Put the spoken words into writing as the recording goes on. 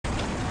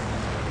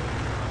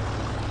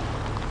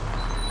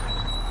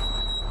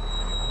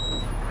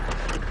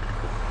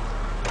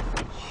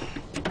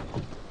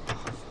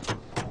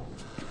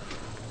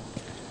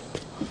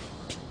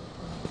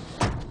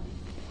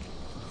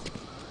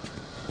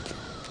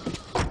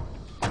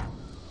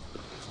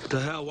The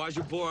hell? Why's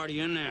your boy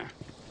already in there?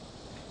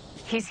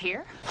 He's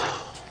here?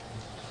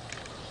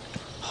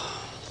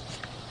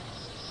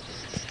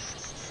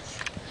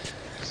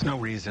 There's no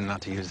reason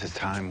not to use this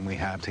time we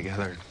have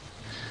together.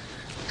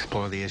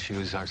 Explore the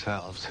issues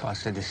ourselves. I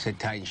said to sit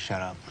tight and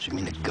shut up. What, you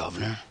mean the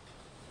governor?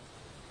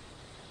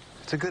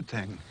 It's a good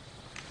thing.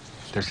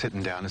 They're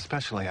sitting down,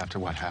 especially after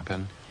what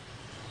happened.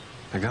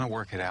 They're gonna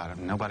work it out,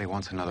 and nobody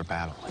wants another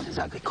battle. Why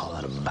exactly call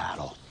it a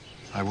battle?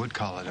 I would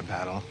call it a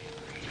battle,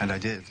 and I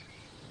did.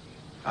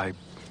 I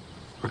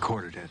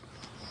recorded it.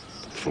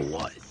 For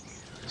what?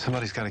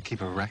 Somebody's got to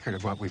keep a record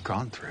of what we've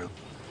gone through.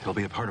 It'll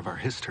be a part of our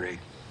history.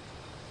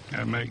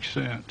 That makes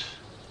sense.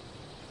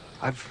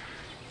 I've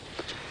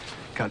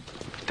got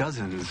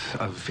dozens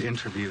of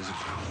interviews.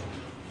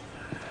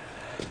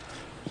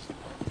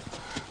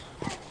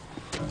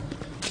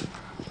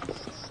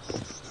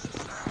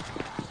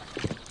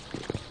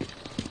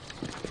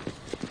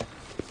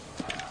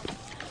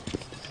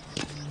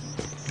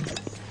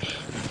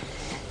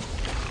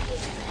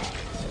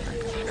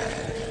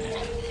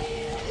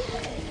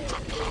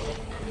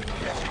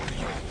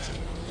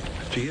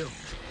 To you.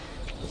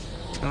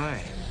 All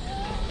right.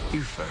 You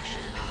first.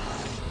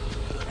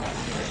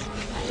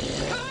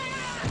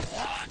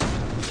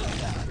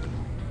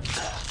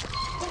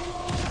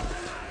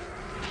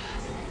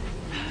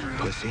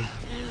 Pussy.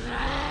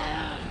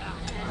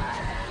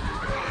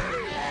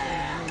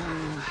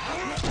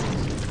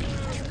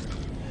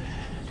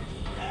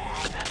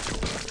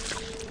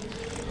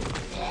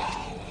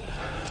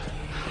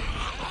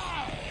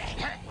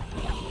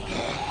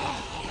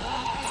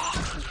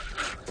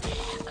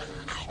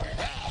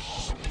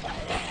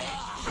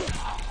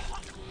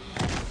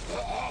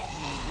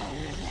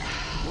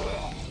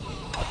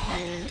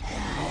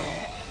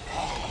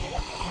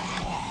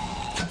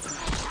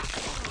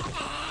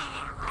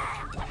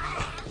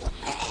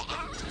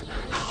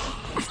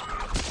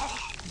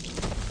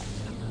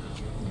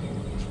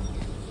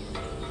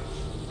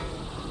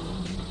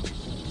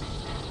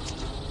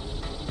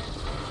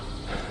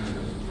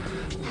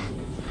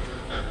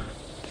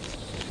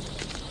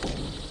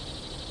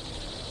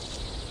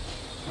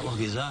 Look,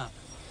 he's up.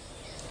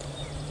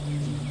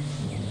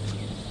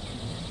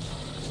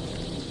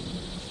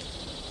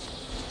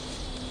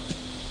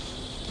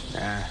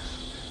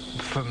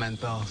 For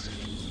menthols.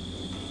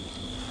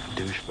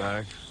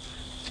 Douchebag.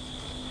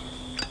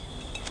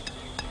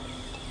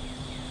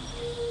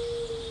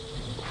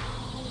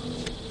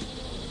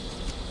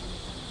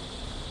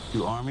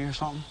 You army or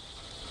something?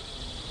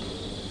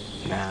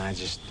 Nah, I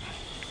just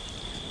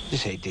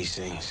hate these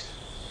things.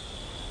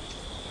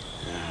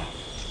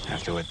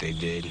 After what they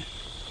did.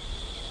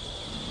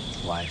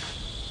 Wife.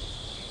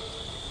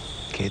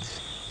 Kids.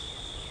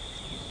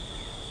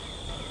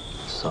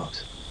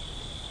 Sucks.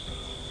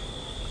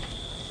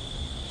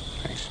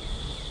 Thanks.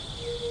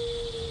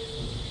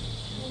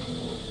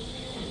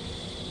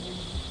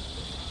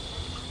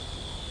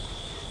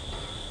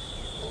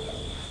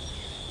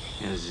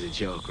 Yeah, this is a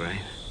joke, right?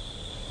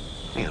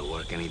 Ain't gonna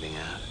work anything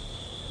out.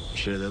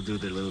 Sure, they'll do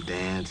their little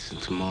dance, and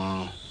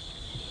tomorrow,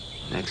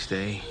 next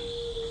day,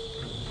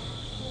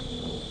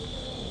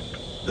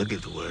 they'll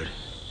give the word.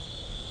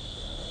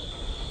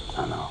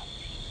 I know.